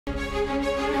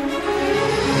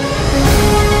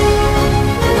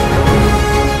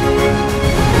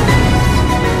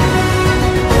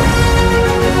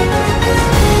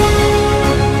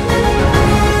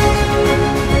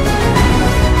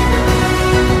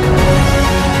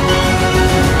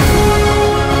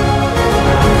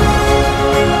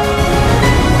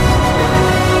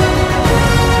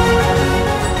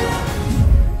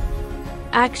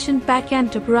Action Pack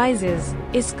Enterprises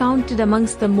is counted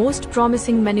amongst the most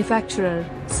promising manufacturer,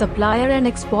 supplier and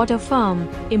exporter firm,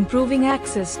 improving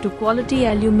access to quality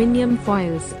aluminium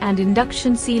foils and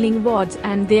induction sealing boards,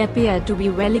 and they appear to be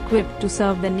well equipped to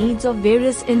serve the needs of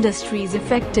various industries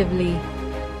effectively.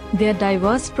 Their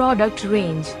diverse product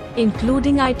range,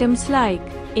 including items like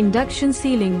induction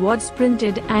sealing boards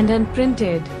printed and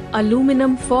unprinted,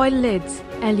 aluminum foil lids,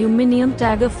 aluminium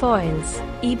tagger foils,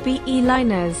 EPE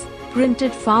liners,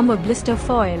 printed Pharma blister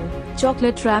foil,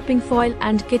 chocolate wrapping foil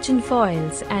and kitchen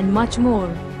foils, and much more,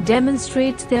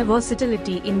 demonstrates their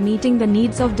versatility in meeting the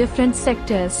needs of different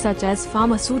sectors such as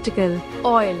pharmaceutical,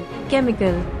 oil,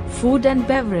 chemical, food and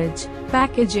beverage,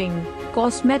 packaging,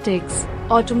 cosmetics,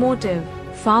 automotive,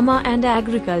 pharma and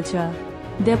agriculture.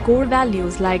 Their core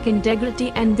values like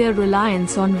integrity and their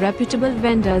reliance on reputable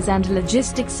vendors and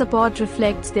logistics support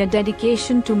reflects their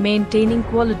dedication to maintaining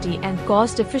quality and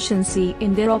cost efficiency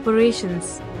in their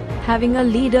operations. Having a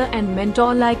leader and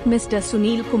mentor like Mr.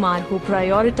 Sunil Kumar who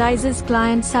prioritizes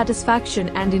client satisfaction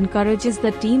and encourages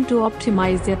the team to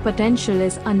optimize their potential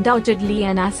is undoubtedly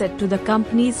an asset to the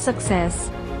company's success.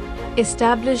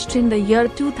 Established in the year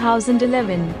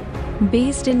 2011,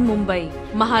 based in Mumbai,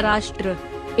 Maharashtra,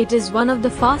 it is one of the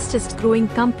fastest growing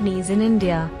companies in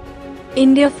India.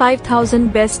 India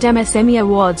 5000 Best MSME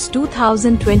Awards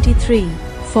 2023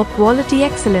 for quality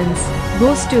excellence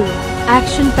goes to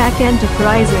Action Pack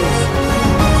Enterprises.